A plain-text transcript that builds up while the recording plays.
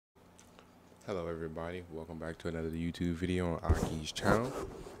Hello everybody, welcome back to another YouTube video on Aki's channel.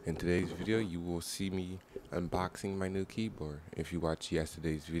 In today's video you will see me unboxing my new keyboard. If you watched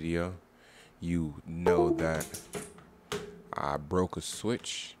yesterday's video, you know that I broke a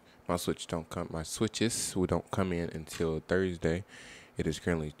switch. My switches don't come in until Thursday. It is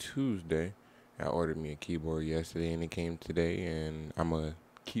currently Tuesday. I ordered me a keyboard yesterday and it came today, and I'm gonna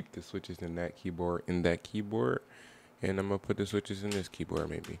keep the switches in that keyboard and I'm gonna put the switches in this keyboard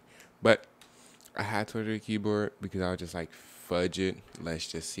maybe. But I had to order a keyboard because I was just like, fudge it. Let's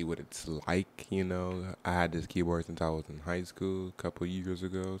just see what it's like, you know. I had this keyboard since I was in high school a couple years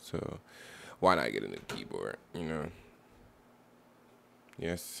ago, so why not get a new keyboard, you know?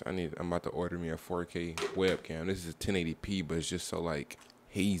 Yes, I'm about to order me a 4K webcam. This is 1080p, but it's just so like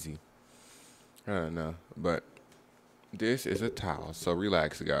hazy. I don't know, but this is a towel, so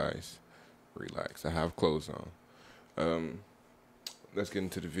relax, guys. Relax. I have clothes on. Let's get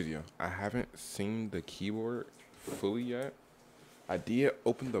into the video. I haven't seen the keyboard fully yet. I did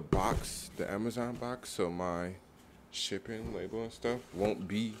open the box, the Amazon box, so my shipping label and stuff won't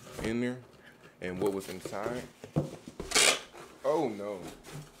be in there. And what was inside? Oh no.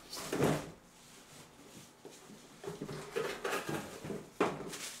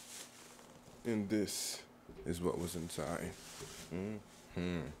 And this is what was inside.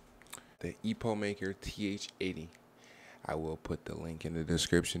 The Epomaker TH80. I will put the link in the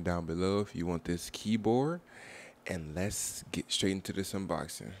description down below if you want this keyboard. And let's get straight into this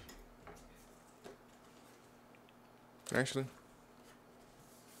unboxing. Actually,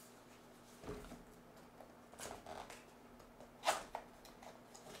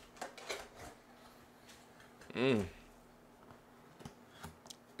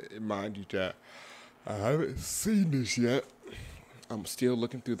 mind you that I haven't seen this yet. I'm still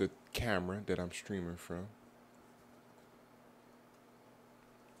looking through the camera that I'm streaming from.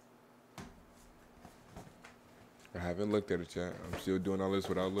 I haven't looked at it yet. I'm still doing all this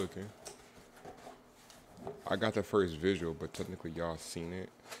without looking. I got the first visual, but technically y'all seen it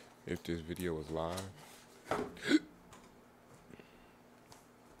if this video was live.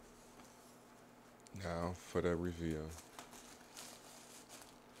 Now for the reveal.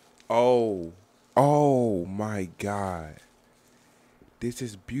 Oh my God. This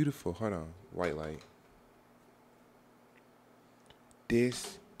is beautiful. Hold on, white light.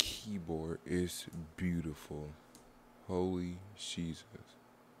 This keyboard is beautiful. Holy Jesus.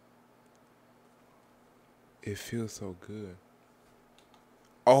 It feels so good.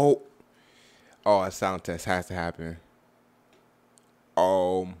 Oh, a sound test has to happen.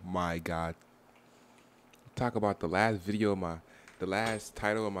 Oh my God. Talk about the last video of the last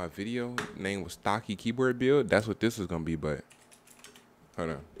title of my video name was Stocky Keyboard Build. That's what this is gonna be, but hold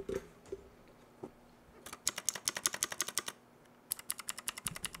on.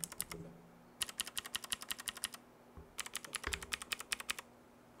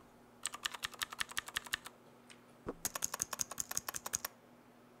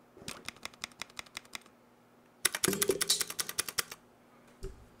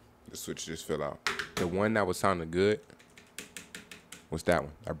 The switch just fell out. The one that was sounding good was that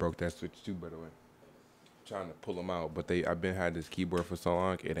one. I broke that switch too, by the way. Trying to pull them out, but I've been had this keyboard for so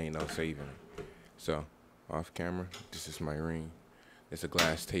long, it ain't no saving it. So, off camera, this is my ring. It's a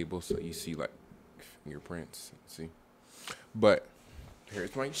glass table, so you see like fingerprints. See, but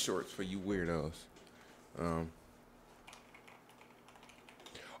here's my shorts for you weirdos.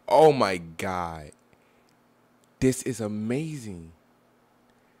 Oh my God, this is amazing.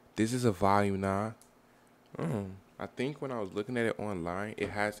 This is a volume 9. I think when I was looking at it online, it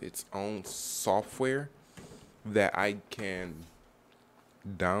has its own software that I can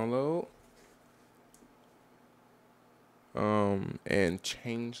download and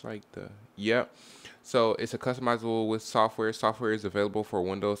change like so it's a customizable with software. Software is available for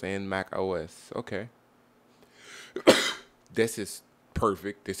Windows and Mac OS. Okay. This is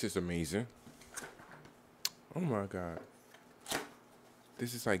perfect. This is amazing. Oh my God.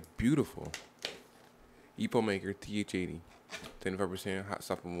 This is like beautiful. Epomaker TH80, 75% hot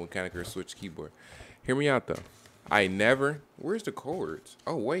swappable mechanical switch keyboard. Hear me out though. Where's the cords?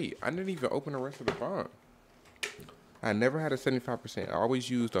 Oh wait, I didn't even open the rest of the bond. I never had a 75%. I always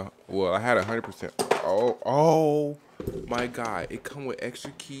used I had 100%. Oh my God, it come with extra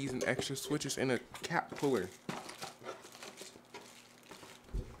keys and extra switches and a cap puller.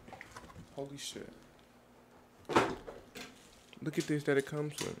 Holy shit. Look at this that it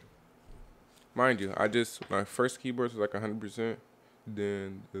comes with. Mind you, my first keyboard was like 100%.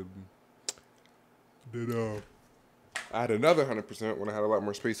 Then I had another 100% when I had a lot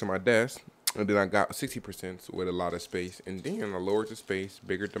more space on my desk. And then I got 60% with a lot of space. And then I lowered the space,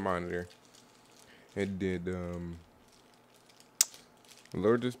 bigger the monitor. It did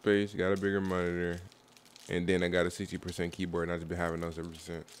lowered the space, got a bigger monitor, and then I got a 60% keyboard, and I've just been having those ever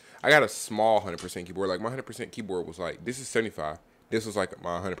since. I got a small 100% keyboard. Like, my 100% keyboard was like, this is 75. This was like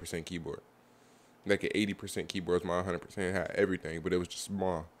my 100% keyboard. Like, an 80% keyboard was my 100%. It had everything, but it was just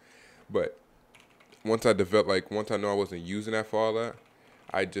small. But once I developed, like, once I know I wasn't using that for all that,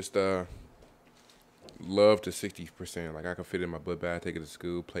 I just loved the 60%. Like, I could fit it in my book bag, take it to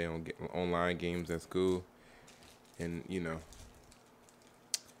school, play on online games at school, and, you know,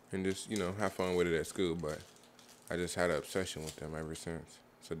 and just, you know, have fun with it at school. But I just had an obsession with them ever since.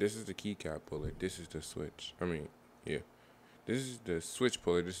 So this is the keycap puller. This is the switch. I mean, yeah. This is the switch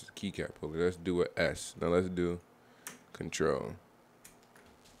puller. This is the keycap puller. Let's do a S. Now let's do control.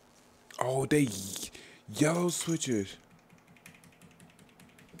 Oh, they yellow switches.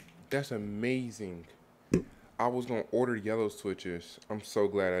 That's amazing. I was gonna order yellow switches. I'm so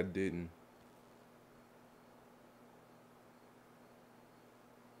glad I didn't.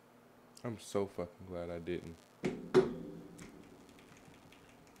 I'm so fucking glad I didn't.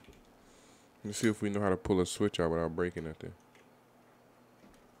 Let's see if we know how to pull a switch out without breaking nothing.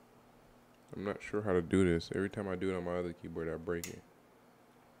 I'm not sure how to do this. Every time I do it on my other keyboard, I break it.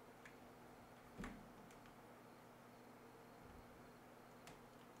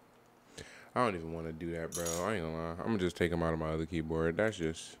 I don't even want to do that, bro. I ain't gonna lie. I'm gonna just take them out of my other keyboard. That's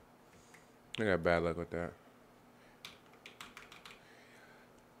just... I got bad luck with that.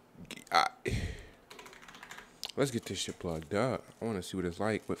 Let's get this shit plugged up. I want to see what it's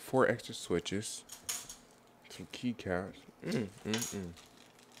like with 4 extra switches. Some keycaps. We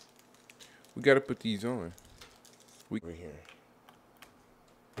gotta put these on. Over here.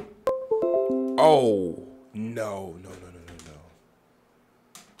 Oh no.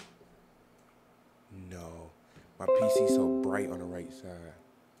 No. My PC's so bright on the right side.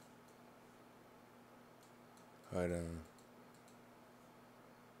 Hold on.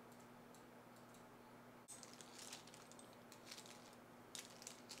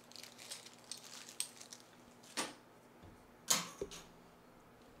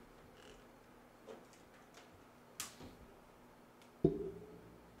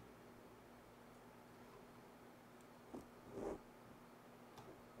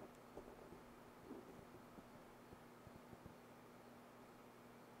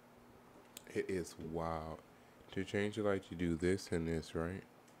 It is wild. To change the light, you do this and this, right?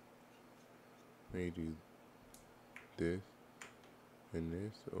 Then you do this and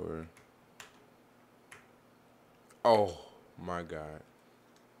this, or... Oh, my God.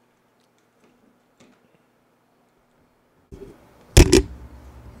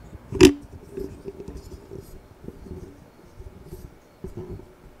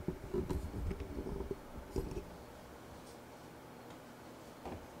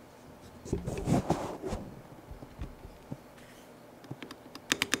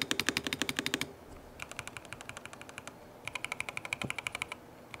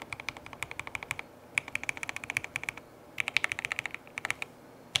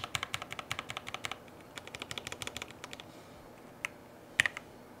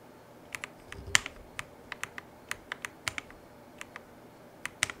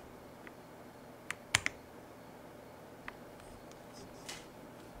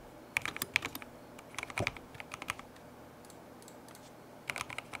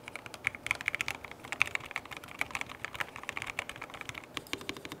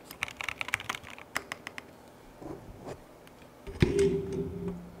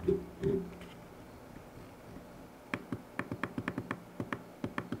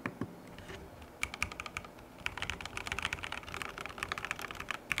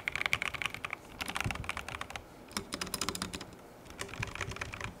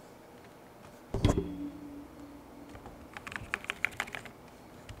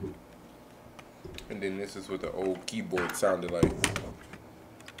 And then this is what the old keyboard sounded like.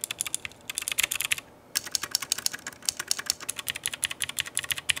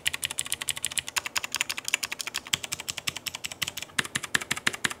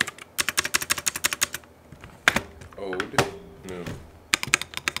 Old. No.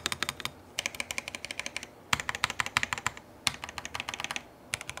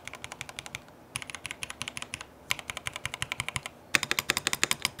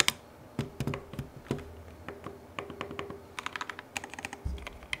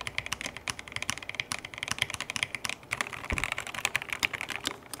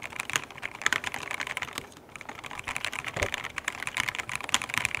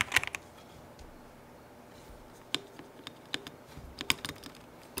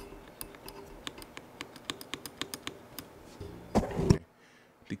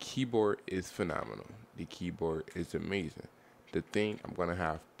 keyboard is phenomenal. The keyboard is amazing. The thing I'm gonna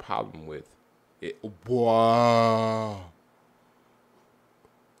have problem with it. Wow.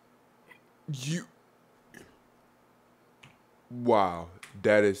 Wow,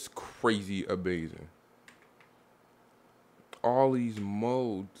 that is crazy amazing. All these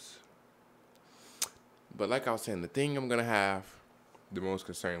modes. But like I was saying, the thing I'm gonna have the most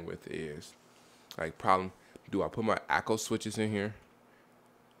concern with is like problem. Do I put my echo switches in here?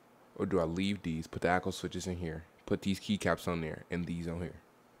 Or do I leave these, put the echo switches in here, put these keycaps on there, and these on here?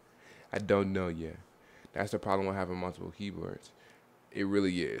 I don't know yet. That's the problem with having multiple keyboards. It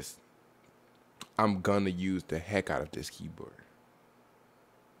really is. I'm gonna use the heck out of this keyboard.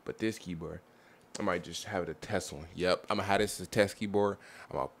 But this keyboard, I might just have it a test one. Yep, I'm gonna have this as a test keyboard.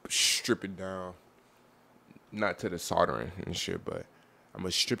 I'm gonna strip it down. Not to the soldering and shit, but I'm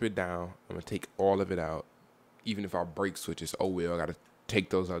gonna strip it down. I'm gonna take all of it out. Even if I break switches, oh well, I gotta take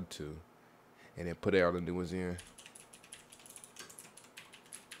those out too. And then put all the new ones in.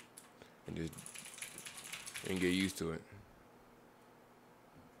 And get used to it.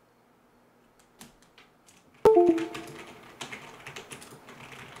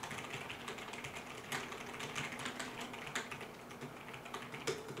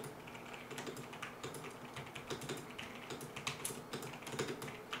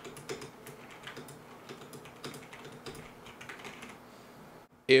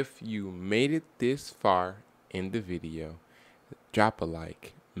 If you made it this far in the video, drop a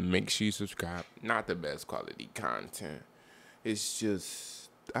like. Make sure you subscribe. Not the best quality content. It's just,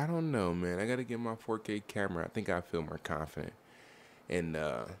 I don't know, man. I gotta get my 4K camera. I think I feel more confident in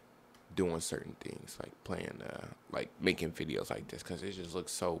doing certain things, like playing, like making videos like this, because it just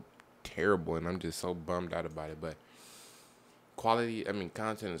looks so terrible, and I'm just so bummed out about it. But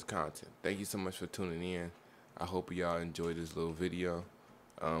content is content. Thank you so much for tuning in. I hope y'all enjoyed this little video.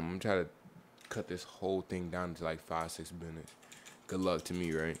 I'm trying to cut this whole thing down to like 5-6 minutes. Good luck to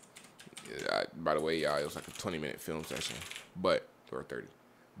me, right? By the way, y'all, it was like a 20-minute film session, or 30.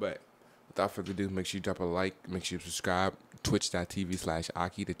 But without further ado, make sure you drop a like, make sure you subscribe.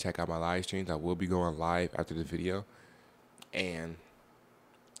 Twitch.tv/Aki to check out my live streams. I will be going live after the video. And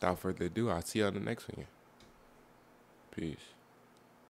without further ado, I'll see you on the next one. Peace.